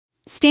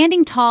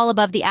Standing tall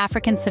above the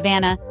African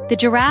savanna, the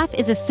giraffe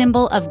is a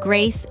symbol of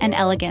grace and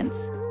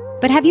elegance.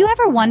 But have you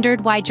ever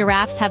wondered why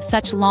giraffes have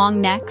such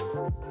long necks?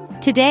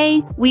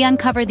 Today, we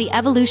uncover the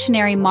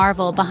evolutionary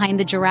marvel behind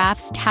the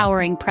giraffe's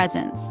towering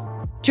presence.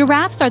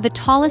 Giraffes are the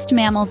tallest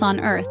mammals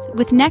on Earth,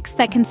 with necks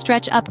that can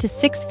stretch up to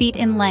 6 feet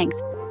in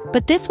length.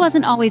 But this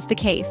wasn't always the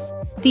case.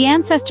 The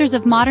ancestors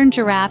of modern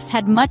giraffes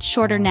had much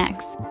shorter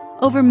necks.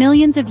 Over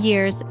millions of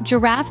years,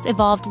 giraffes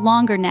evolved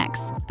longer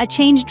necks, a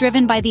change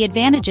driven by the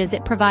advantages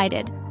it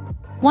provided.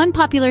 One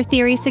popular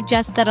theory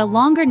suggests that a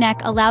longer neck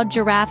allowed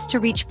giraffes to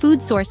reach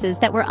food sources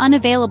that were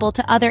unavailable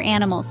to other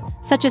animals,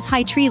 such as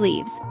high tree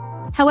leaves.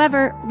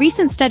 However,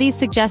 recent studies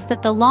suggest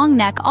that the long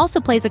neck also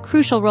plays a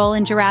crucial role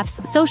in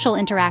giraffes' social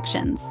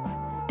interactions.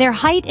 Their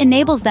height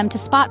enables them to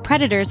spot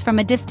predators from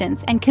a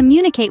distance and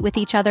communicate with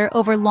each other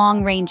over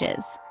long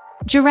ranges.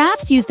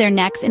 Giraffes use their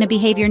necks in a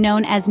behavior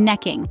known as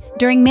necking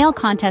during male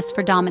contests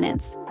for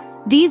dominance.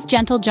 These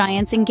gentle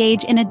giants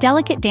engage in a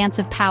delicate dance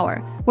of power,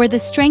 where the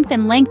strength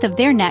and length of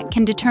their neck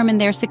can determine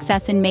their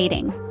success in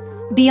mating.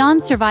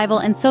 Beyond survival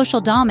and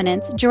social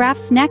dominance,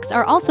 giraffes' necks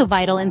are also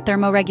vital in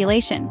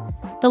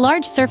thermoregulation. The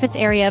large surface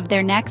area of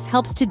their necks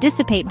helps to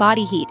dissipate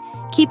body heat,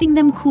 keeping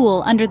them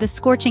cool under the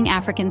scorching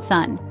African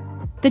sun.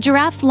 The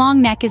giraffe's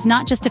long neck is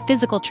not just a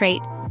physical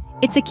trait,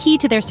 it's a key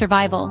to their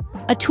survival,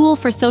 a tool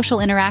for social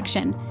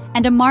interaction,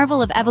 and a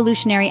marvel of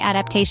evolutionary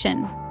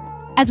adaptation.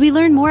 As we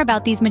learn more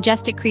about these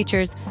majestic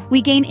creatures,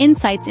 we gain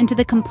insights into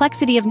the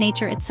complexity of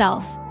nature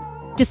itself.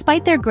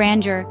 Despite their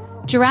grandeur,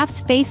 giraffes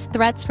face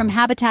threats from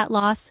habitat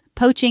loss,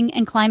 poaching,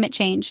 and climate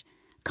change.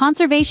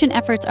 Conservation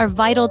efforts are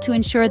vital to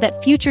ensure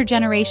that future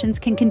generations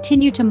can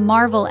continue to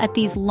marvel at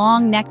these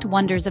long-necked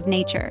wonders of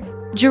nature.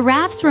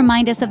 Giraffes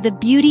remind us of the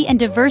beauty and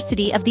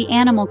diversity of the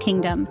animal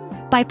kingdom.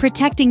 By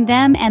protecting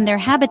them and their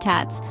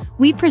habitats,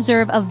 we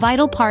preserve a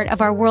vital part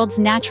of our world's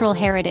natural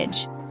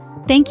heritage.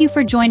 Thank you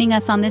for joining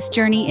us on this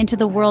journey into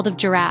the world of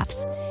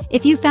giraffes.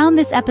 If you found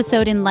this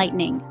episode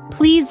enlightening,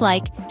 please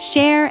like,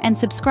 share, and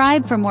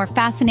subscribe for more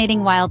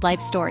fascinating wildlife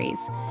stories.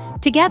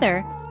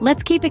 Together,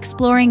 let's keep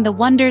exploring the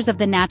wonders of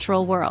the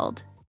natural world.